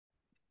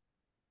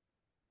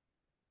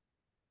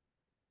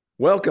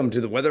Welcome to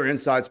the Weather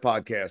Insights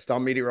Podcast.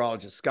 I'm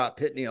meteorologist Scott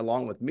Pitney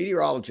along with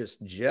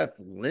meteorologist Jeff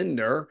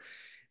Linder.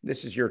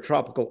 This is your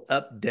tropical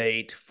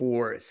update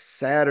for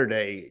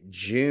Saturday,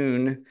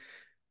 June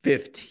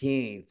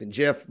 15th. And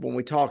Jeff, when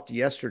we talked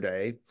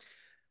yesterday,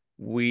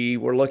 we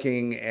were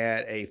looking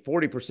at a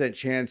 40%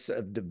 chance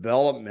of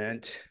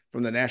development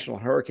from the National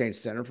Hurricane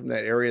Center from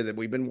that area that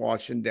we've been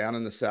watching down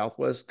in the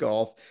Southwest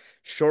Gulf.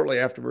 Shortly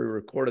after we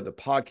recorded the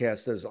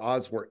podcast, those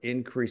odds were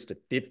increased to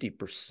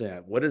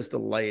 50%. What is the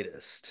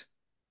latest?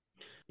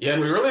 Yeah,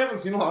 and we really haven't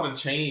seen a lot of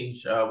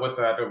change with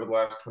that over the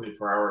last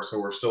 24 hours. So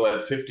we're still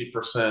at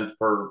 50%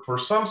 for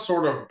some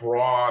sort of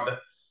broad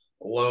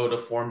low to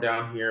form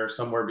down here,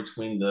 somewhere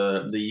between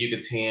the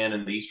Yucatan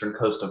and the eastern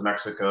coast of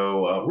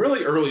Mexico,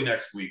 really early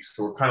next week.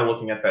 So we're kind of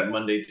looking at that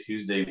Monday,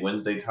 Tuesday,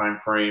 Wednesday time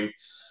frame.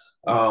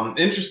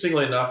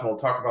 Interestingly enough, and we'll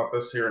talk about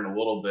this here in a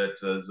little bit,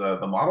 is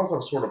the models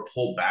have sort of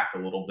pulled back a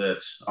little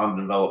bit on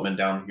development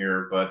down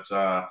here, but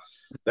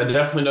that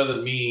definitely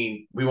doesn't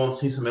mean we won't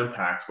see some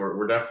impacts.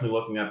 We're definitely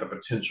looking at the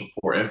potential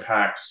for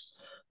impacts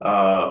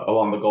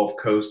along the Gulf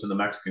Coast and the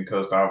Mexican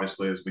coast,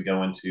 obviously, as we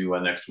go into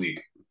next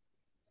week.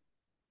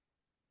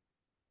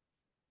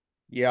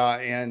 Yeah,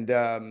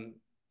 and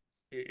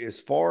as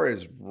far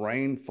as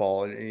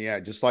rainfall, and yeah,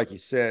 just like you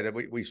said,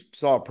 we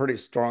saw a pretty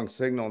strong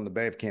signal in the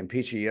Bay of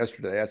Campeche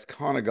yesterday. That's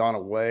kind of gone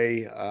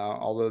away,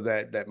 although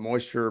that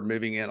moisture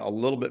moving in a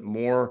little bit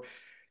more,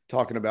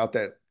 talking about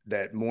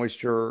that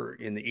moisture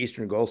in the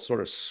eastern Gulf sort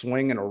of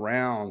swinging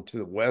around to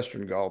the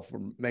western Gulf.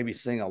 We're maybe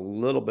seeing a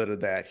little bit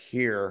of that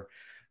here.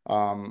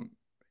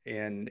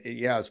 And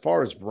yeah, as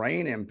far as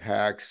rain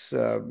impacts,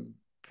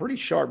 pretty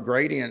sharp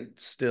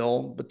gradient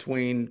still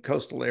between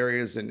coastal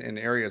areas and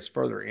areas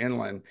further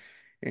inland.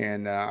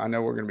 And I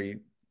know we're going to be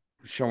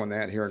showing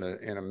that here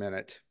in a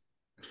minute.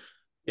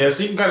 Yeah,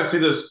 so you can kind of see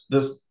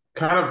this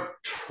kind of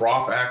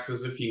trough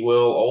axis, if you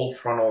will, old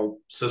frontal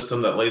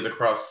system that lays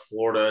across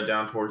Florida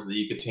down towards the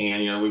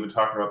Yucatan. We've been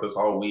talking about this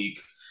all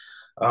week.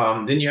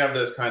 Then you have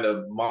this kind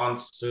of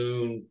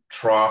monsoon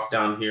trough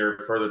down here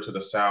further to the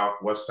south,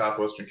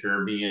 southwestern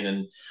Caribbean.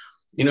 And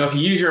if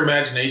you use your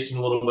imagination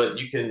a little bit,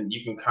 you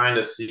can kind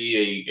of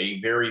see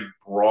a very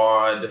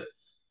broad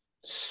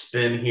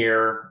spin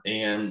here.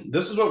 And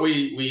this is what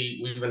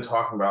we've been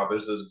talking about.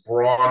 There's this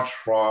broad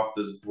trough,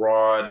 this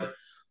broad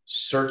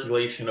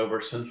circulation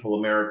over Central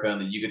America and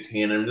the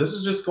Yucatan. And this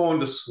is just going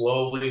to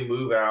slowly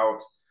move out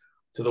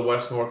to the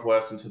west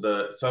northwest into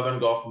the southern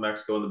Gulf of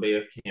Mexico and the Bay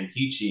of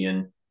Campeche.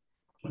 And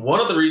one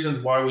of the reasons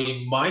why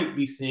we might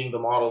be seeing the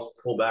models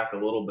pull back a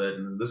little bit,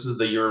 and this is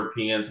the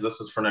European, so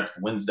this is for next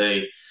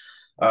Wednesday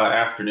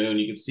afternoon.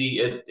 You can see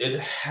it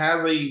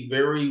has a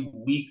very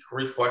weak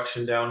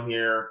reflection down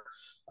here,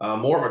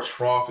 more of a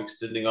trough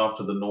extending off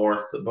to the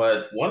north.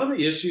 But one of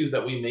the issues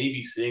that we may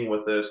be seeing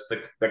with this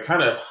that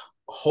kind of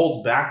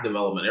holds back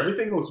development,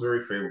 everything looks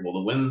very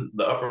favorable.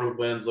 The upper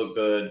winds look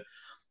good.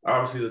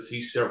 Obviously, the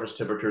sea surface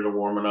temperatures are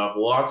warm enough,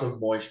 lots of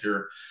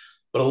moisture.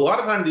 But a lot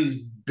of times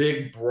these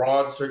big,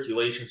 broad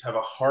circulations have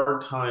a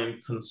hard time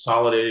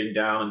consolidating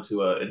down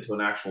into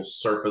an actual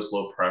surface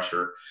low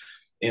pressure.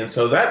 And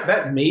so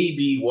that may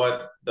be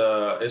what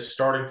is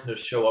starting to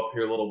show up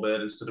here a little bit.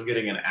 Instead of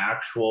getting an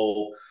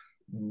actual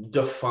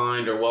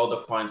defined or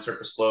well-defined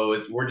surface low,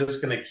 we're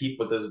just going to keep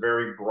with this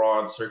very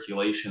broad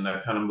circulation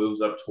that kind of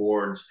moves up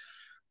towards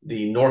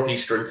the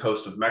northeastern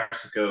coast of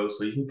Mexico.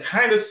 So you can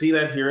kind of see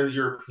that here in the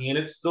European.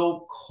 It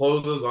still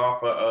closes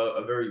off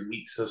a very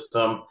weak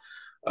system.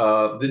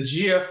 The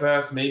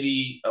GFS may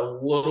be a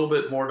little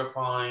bit more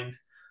defined.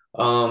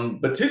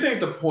 But two things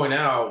to point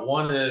out.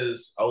 One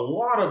is a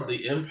lot of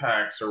the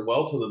impacts are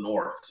well to the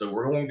north. So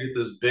we're going to get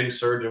this big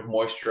surge of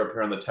moisture up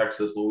here on the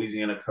Texas,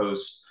 Louisiana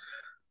coast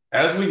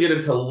as we get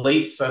into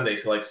late Sunday,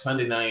 so like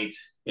Sunday night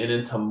and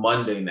into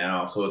Monday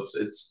now. So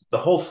it's the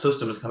whole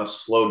system is kind of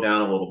slowed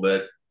down a little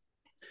bit.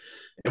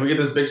 And we get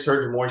this big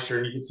surge of moisture,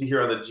 and you can see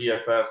here on the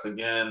GFS,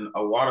 again,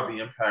 a lot of the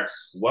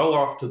impacts well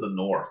off to the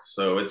north.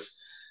 So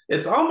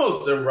it's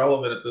almost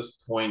irrelevant at this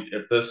point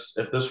if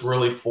this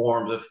really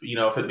forms,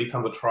 if it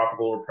becomes a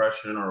tropical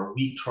depression or a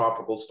weak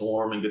tropical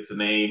storm and gets a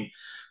name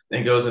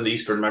and goes into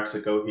eastern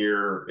Mexico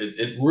here.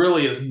 It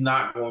really is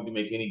not going to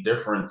make any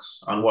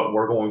difference on what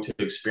we're going to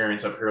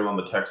experience up here along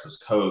the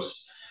Texas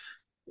coast.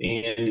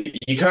 And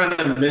you kind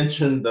of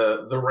mentioned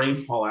the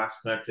rainfall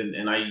aspect,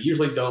 and I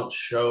usually don't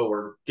show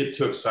or get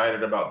too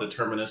excited about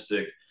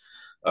deterministic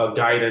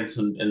guidance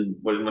and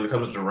when it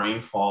comes to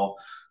rainfall.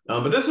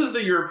 But this is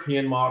the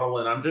European model,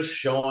 and I'm just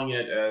showing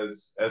it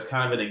as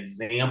kind of an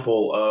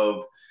example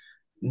of,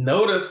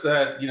 notice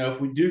that, if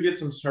we do get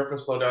some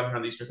surface low down here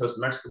on the eastern coast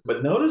of Mexico,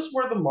 but notice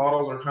where the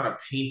models are kind of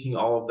painting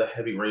all of the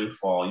heavy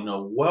rainfall,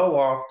 well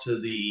off to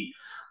the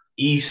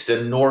east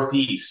and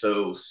northeast.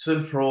 So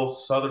central,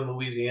 southern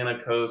Louisiana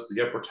coast,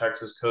 the upper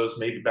Texas coast,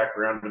 maybe back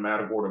around to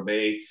Matagorda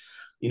Bay,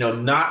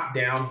 not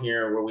down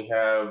here where we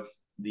have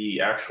the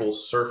actual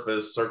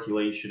surface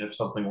circulation if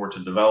something were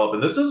to develop.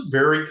 And this is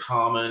very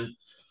common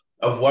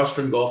of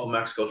Western Gulf of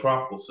Mexico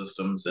tropical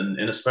systems, and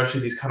especially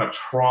these kind of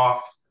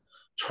trough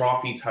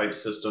trophy type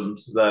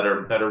systems that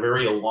are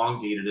very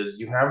elongated is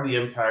you have the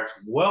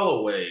impacts well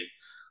away,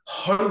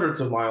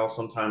 hundreds of miles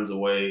sometimes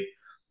away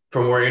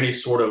from where any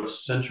sort of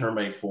center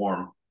may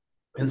form.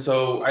 And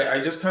so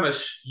I just kind of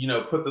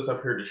put this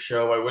up here to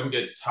show I wouldn't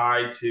get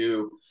tied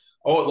to,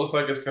 oh, it looks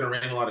like it's going to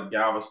rain a lot of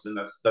Galveston.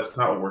 That's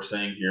not what we're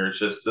saying here. It's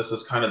just this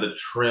is kind of the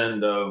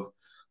trend of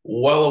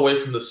well away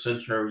from the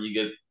center. You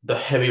get the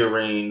heavier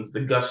rains,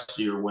 the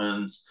gustier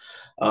winds,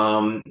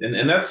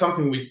 and that's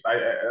something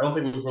I don't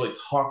think we've really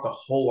talked a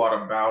whole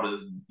lot about.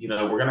 Is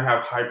we're going to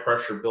have high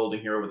pressure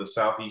building here over the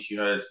southeast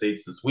United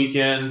States this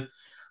weekend.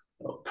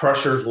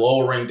 Pressure's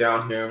lowering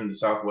down here in the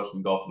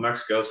southwestern Gulf of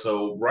Mexico.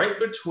 So right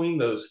between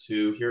those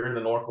two, here in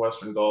the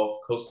northwestern Gulf,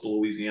 coastal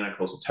Louisiana,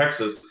 coastal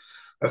Texas,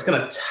 that's going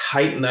to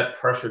tighten that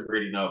pressure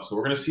gradient up. So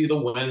we're going to see the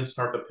winds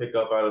start to pick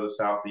up out of the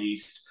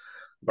southeast.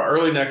 By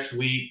early next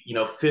week,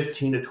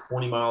 15 to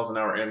 20 miles an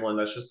hour inland.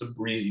 That's just a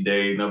breezy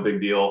day, no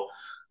big deal.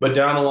 But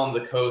down along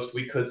the coast,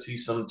 we could see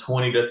some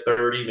 20 to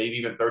 30, maybe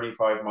even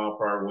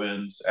 35-mile-per-hour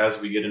winds as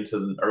we get into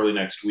the early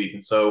next week.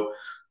 And so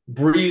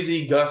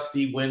breezy,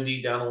 gusty,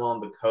 windy down along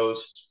the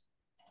coast.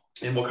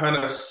 And we'll kind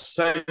of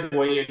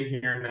segue in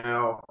here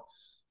now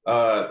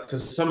to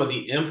some of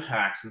the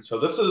impacts. And so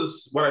this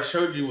is what I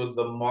showed you was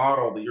the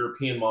model, the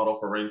European model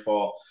for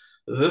rainfall.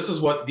 This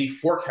is what the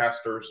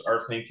forecasters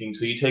are thinking.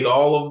 So you take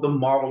all of the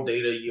model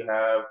data you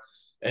have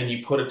and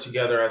you put it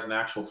together as an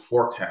actual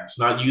forecast,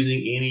 not using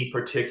any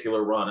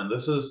particular run. And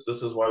this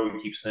is why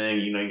we keep saying,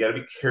 you got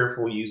to be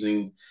careful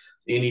using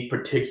any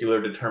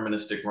particular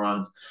deterministic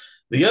runs.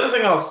 The other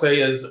thing I'll say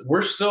is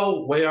we're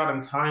still way out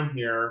in time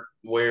here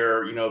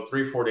where,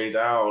 3-4 days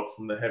out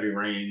from the heavy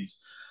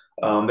rains,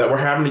 that we're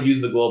having to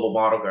use the global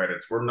model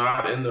guidance. We're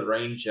not in the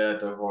range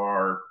yet of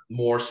our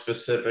more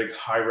specific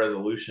high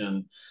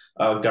resolution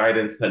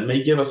guidance that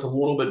may give us a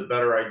little bit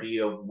better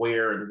idea of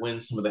where and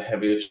when some of the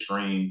heaviest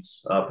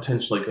rains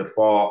potentially could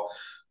fall.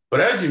 But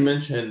as you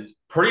mentioned,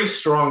 pretty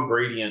strong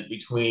gradient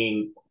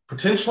between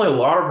potentially a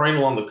lot of rain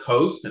along the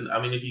coast. And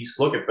I mean, if you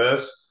look at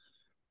this,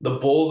 the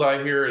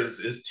bullseye here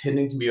is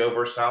tending to be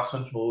over south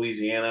central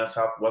Louisiana,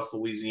 southwest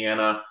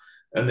Louisiana,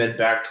 and then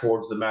back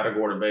towards the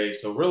Matagorda Bay.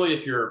 So really,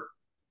 if you're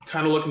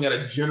kind of looking at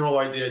a general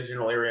idea,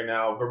 general area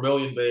now,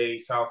 Vermilion Bay,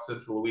 south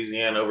central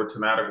Louisiana over to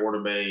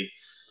Matagorda Bay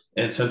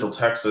and central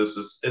Texas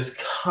is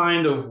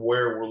kind of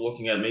where we're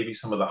looking at maybe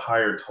some of the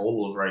higher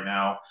totals right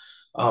now.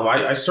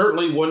 I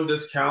certainly wouldn't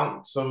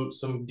discount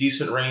some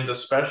decent rains,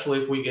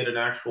 especially if we get an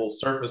actual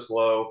surface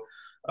low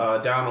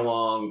down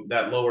along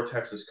that lower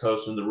Texas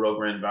coast in the Rio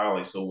Grande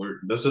Valley. So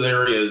this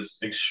area is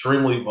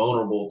extremely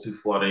vulnerable to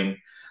flooding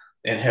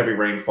and heavy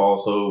rainfall.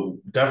 So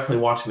definitely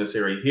watching this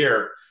area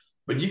here.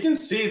 But you can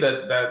see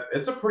that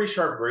it's a pretty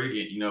sharp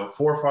gradient,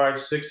 4, 5,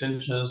 6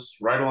 inches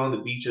right along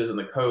the beaches and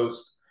the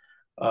coast.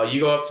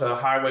 You go up to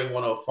Highway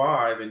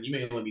 105, and you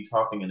may only be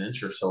talking an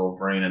inch or so of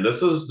rain. And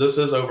this is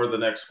over the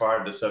next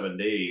 5 to 7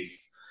 days.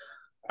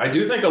 I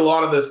do think a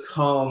lot of this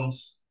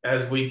comes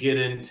as we get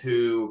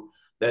into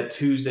that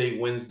Tuesday,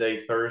 Wednesday,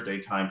 Thursday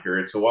time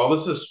period. So while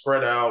this is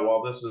spread out,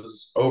 while this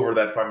is over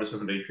that 5 to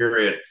 7 day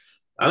period,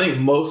 I think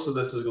most of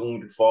this is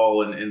going to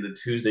fall in the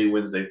Tuesday,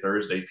 Wednesday,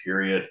 Thursday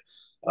period.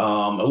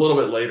 A little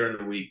bit later in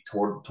the week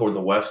toward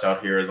the west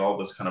out here as all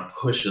this kind of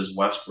pushes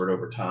westward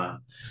over time.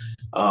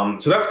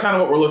 So that's kind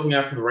of what we're looking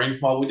at for the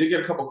rainfall. We did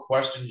get a couple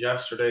questions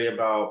yesterday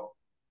about,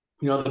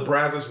 the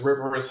Brazos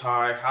River is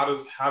high. How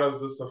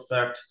does this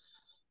affect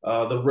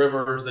the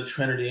rivers, the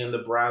Trinity and the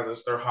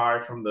Brazos? They're high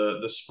from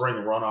the spring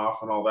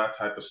runoff and all that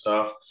type of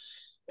stuff.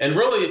 And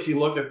really, if you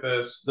look at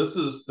this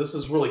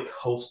is really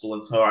coastal,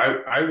 and so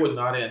I would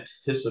not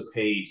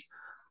anticipate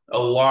a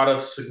lot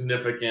of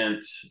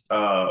significant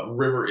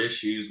river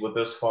issues with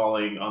this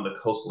falling on the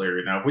coastal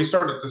area. Now, if we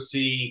started to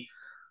see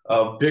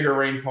bigger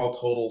rainfall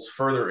totals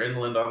further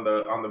inland on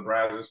the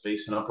Brazos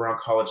Basin, up around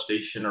College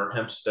Station or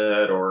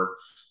Hempstead or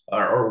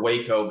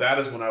Waco, that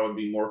is when I would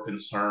be more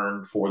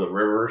concerned for the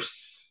rivers.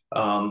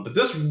 But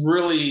this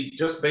really,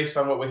 just based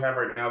on what we have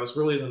right now, this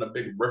really isn't a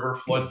big river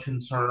flood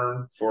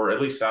concern for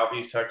at least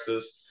southeast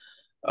Texas.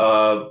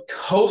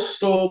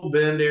 Coastal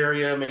Bend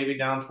area, maybe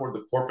down toward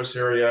the Corpus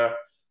area.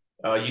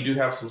 You do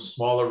have some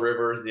smaller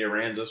rivers, the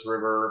Aransas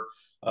River,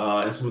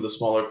 and some of the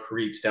smaller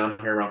creeks down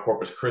here around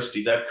Corpus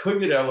Christi that could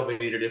get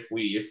elevated if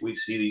we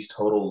see these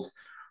totals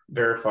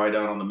verified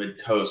down on the mid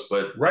coast.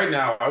 But right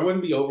now, I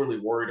wouldn't be overly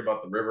worried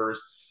about the rivers.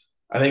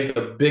 I think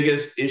the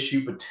biggest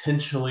issue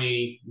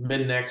potentially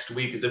mid next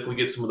week is if we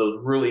get some of those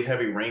really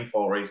heavy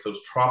rainfall rates,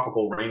 those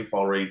tropical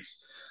rainfall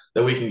rates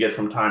that we can get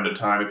from time to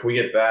time. If we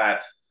get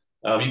that,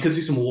 you could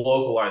see some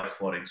localized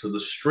flooding. So the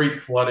street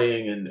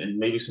flooding and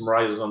maybe some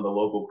rises on the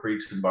local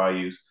creeks and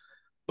bayous,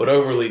 but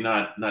overly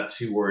not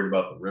too worried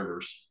about the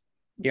rivers.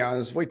 Yeah,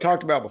 as we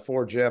talked about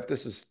before, Jeff,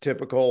 this is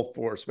typical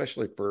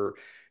especially for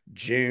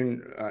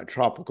June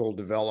tropical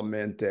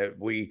development, that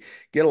we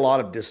get a lot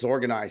of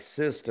disorganized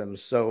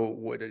systems. So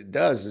what it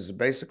does is it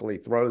basically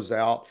throws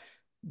out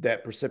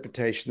that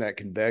precipitation, that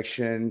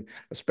convection,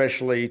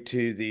 especially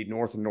to the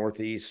north and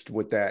northeast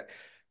with that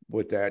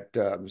with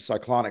that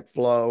cyclonic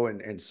flow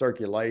and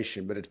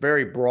circulation, but it's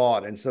very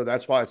broad. And so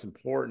that's why it's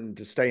important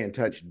to stay in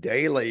touch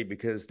daily,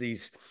 because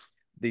these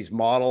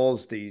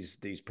models,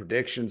 these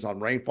predictions on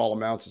rainfall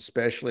amounts,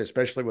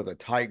 especially with a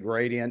tight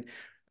gradient,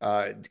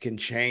 can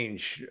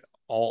change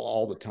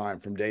all the time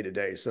from day to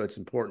day. So it's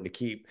important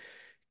to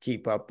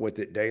keep up with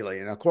it daily.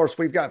 And of course,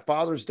 we've got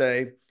Father's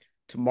Day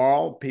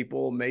tomorrow.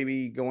 People may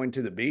be going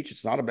to the beach.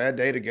 It's not a bad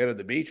day to go to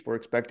the beach. We're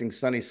expecting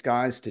sunny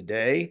skies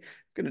today.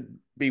 It's going to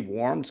be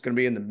warm. It's going to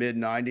be in the mid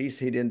 90s,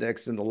 heat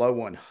index in the low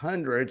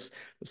 100s.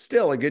 But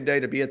still a good day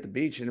to be at the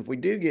beach. And if we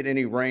do get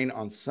any rain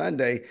on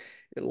Sunday,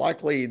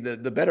 likely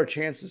the better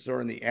chances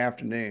are in the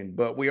afternoon.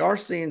 But we are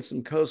seeing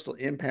some coastal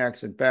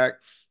impacts. In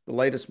fact, the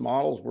latest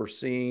models, we're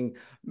seeing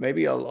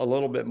maybe a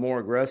little bit more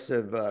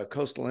aggressive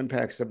coastal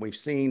impacts than we've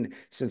seen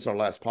since our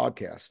last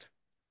podcast.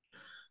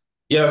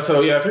 Yeah,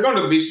 so yeah, if you're going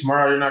to the beach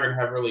tomorrow, you're not going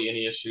to have really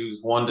any issues,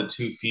 1 to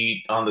 2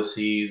 feet on the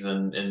seas,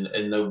 and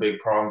no big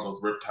problems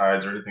with rip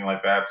tides or anything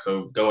like that.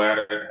 So go at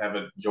it, have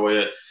it, enjoy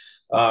it.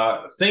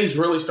 Things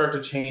really start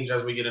to change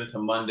as we get into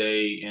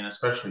Monday and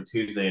especially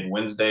Tuesday and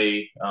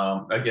Wednesday.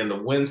 Again,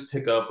 the winds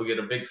pick up. We get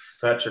a big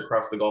fetch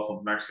across the Gulf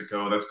of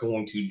Mexico that's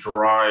going to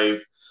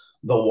drive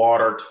the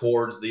water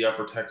towards the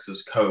upper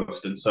Texas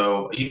coast. And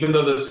so, even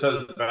though this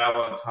says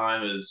valid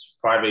time is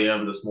 5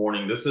 a.m. this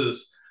morning, this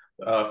is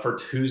for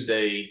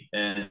Tuesday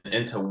and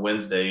into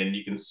Wednesday, and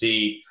you can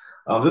see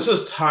this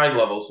is tide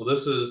level. So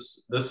this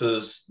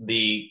is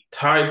the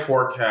tide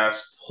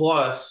forecast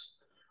plus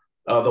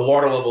the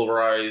water level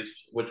rise,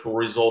 which will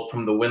result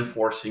from the wind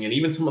forcing and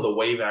even some of the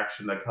wave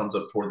action that comes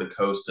up toward the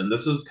coast. And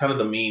this is kind of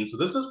the mean. So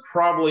this is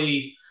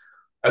probably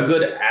a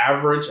good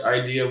average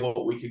idea of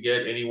what we could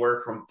get,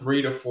 anywhere from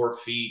 3 to 4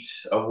 feet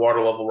of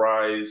water level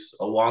rise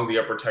along the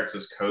upper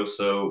Texas coast.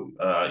 So,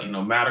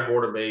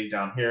 Matagorda Bay is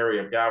down here. We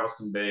have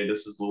Galveston Bay.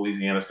 This is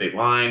Louisiana state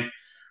line.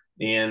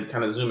 And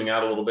kind of zooming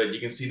out a little bit,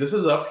 you can see this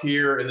is up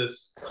here in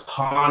this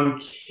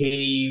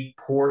concave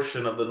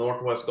portion of the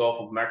northwest Gulf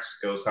of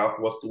Mexico,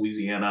 southwest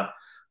Louisiana,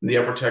 the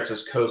upper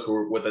Texas coast,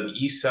 where with an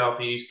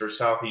east-southeast or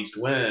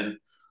southeast wind,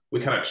 we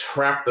kind of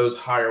trap those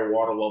higher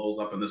water levels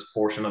up in this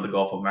portion of the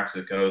Gulf of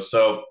Mexico.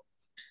 So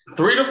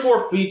 3 to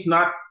 4 feet's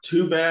not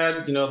too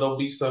bad. There'll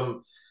be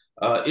some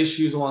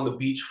issues along the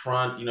beach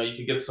front. You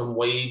could get some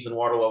waves and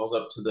water levels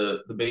up to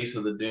the base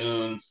of the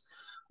dunes.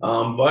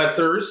 But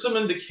there is some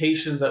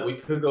indications that we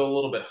could go a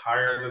little bit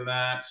higher than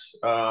that,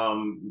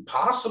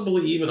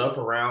 possibly even up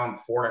around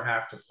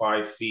 4.5 to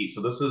 5 feet.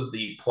 So this is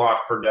the plot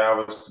for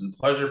Galveston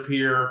Pleasure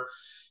Pier.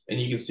 And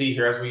you can see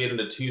here as we get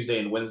into Tuesday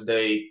and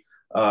Wednesday,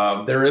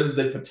 there is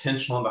the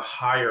potential on the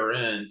higher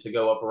end to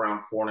go up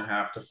around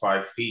 4.5 to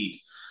 5 feet.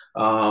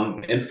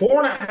 And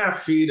 4.5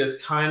 feet is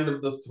kind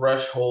of the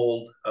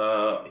threshold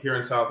here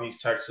in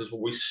Southeast Texas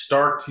where we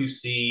start to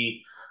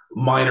see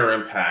minor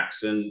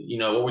impacts. And,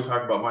 when we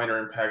talk about minor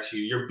impacts,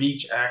 your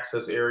beach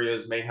access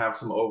areas may have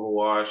some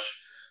overwash,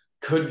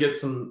 could get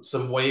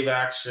some wave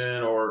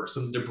action or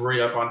some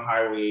debris up on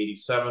Highway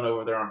 87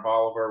 over there on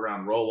Bolivar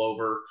around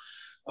Rollover.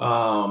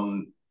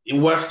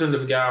 West end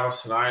of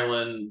Galveston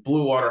Island,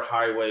 Blue Water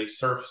Highway,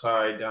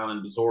 Surfside down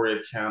in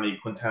Brazoria County,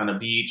 Quintana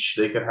Beach.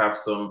 They could have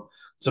some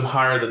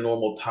higher than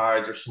normal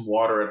tides or some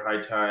water at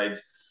high tides.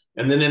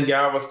 And then in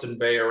Galveston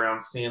Bay around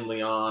San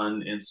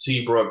Leon and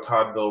Seabrook,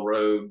 Toddville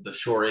Road, the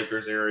Shore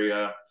Acres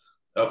area,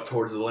 up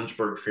towards the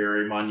Lynchburg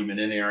Ferry,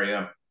 Monument Inn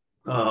area.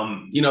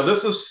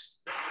 This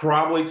is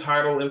probably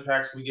tidal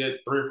impacts we get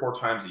 3 or 4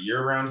 times a year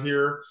around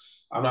here.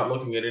 I'm not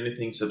looking at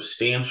anything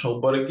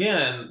substantial, but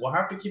again, we'll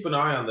have to keep an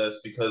eye on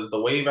this because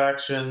the wave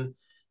action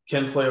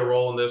can play a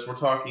role in this. We're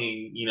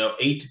talking,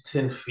 8 to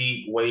 10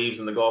 feet waves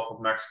in the Gulf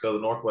of Mexico, the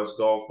Northwest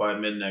Gulf by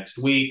mid next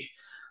week.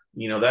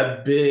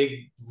 That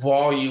big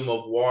volume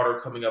of water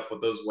coming up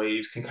with those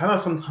waves can kind of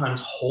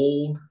sometimes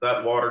hold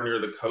that water near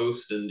the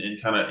coast and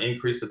kind of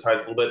increase the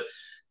tides a little bit.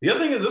 The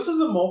other thing is this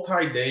is a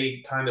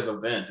multi-day kind of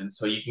event. And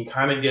so you can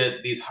kind of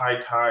get these high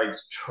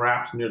tides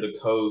trapped near the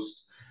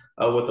coast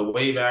with the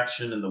wave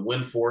action and the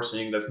wind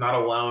forcing that's not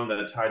allowing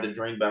that tide to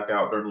drain back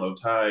out during low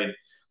tide.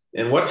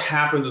 And what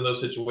happens in those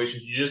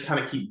situations, you just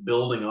kind of keep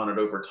building on it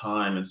over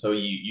time. And so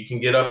you can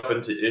get up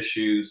into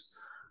issues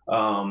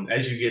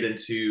as you get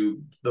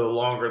into the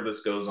longer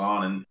this goes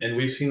on. And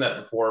we've seen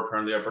that before up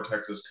on the upper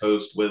Texas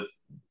coast with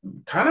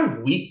kind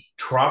of weak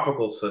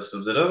tropical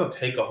systems. It doesn't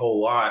take a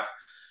whole lot.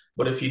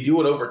 But if you do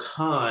it over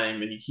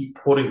time and you keep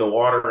putting the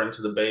water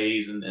into the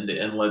bays and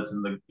the inlets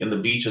and the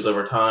beaches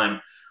over time,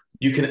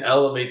 you can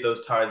elevate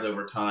those tides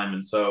over time.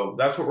 And so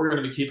that's what we're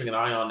going to be keeping an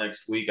eye on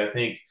next week. I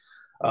think,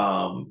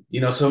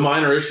 some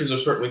minor issues are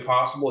certainly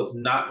possible. It's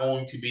not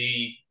going to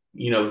be,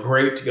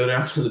 great to go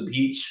down to the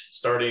beach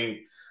starting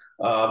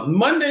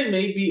Monday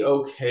may be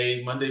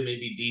okay. Monday may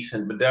be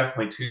decent, but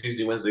definitely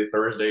Tuesday, Wednesday,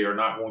 Thursday are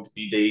not going to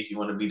be days you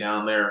want to be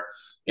down there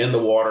in the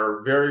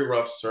water. Very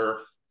rough surf,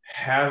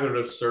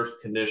 hazardous surf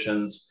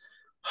conditions,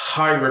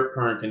 high rip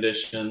current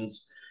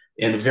conditions,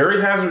 and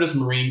very hazardous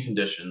marine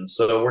conditions.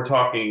 So we're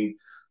talking,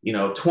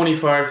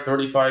 25,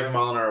 35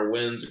 mile an hour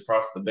winds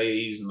across the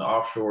bays and the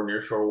offshore,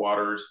 nearshore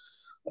waters,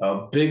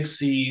 big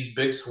seas,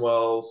 big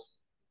swells.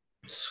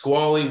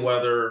 squally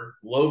weather,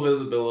 low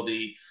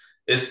visibility.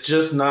 It's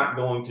just not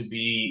going to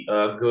be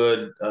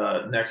good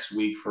next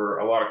week for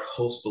a lot of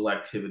coastal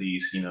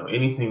activities.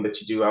 Anything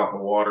that you do out in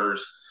the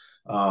waters.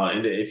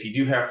 And if you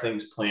do have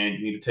things planned,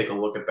 you need to take a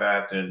look at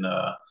that and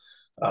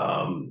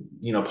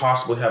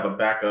possibly have a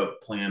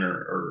backup plan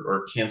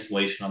or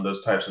cancellation on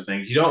those types of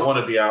things. You don't want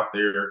to be out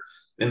there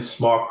in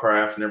small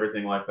craft and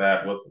everything like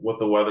that with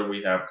the weather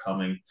we have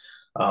coming.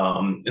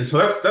 And so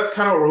that's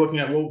kind of what we're looking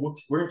at.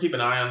 We're gonna keep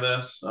an eye on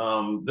this.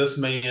 This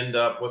may end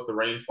up with the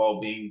rainfall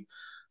being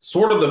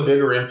sort of the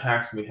bigger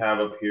impacts we have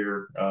up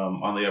here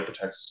on the Upper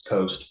Texas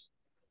coast.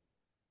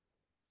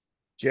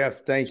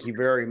 Jeff, thank you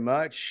very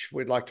much.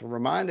 We'd like to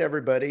remind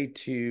everybody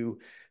to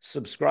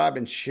subscribe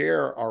and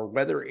share our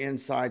Weather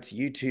Insights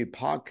YouTube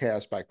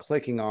podcast by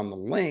clicking on the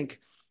link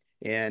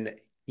and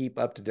keep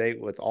up to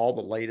date with all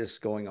the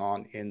latest going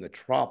on in the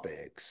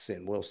tropics.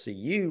 And we'll see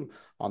you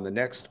on the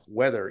next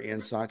Weather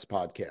Insights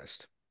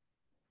podcast.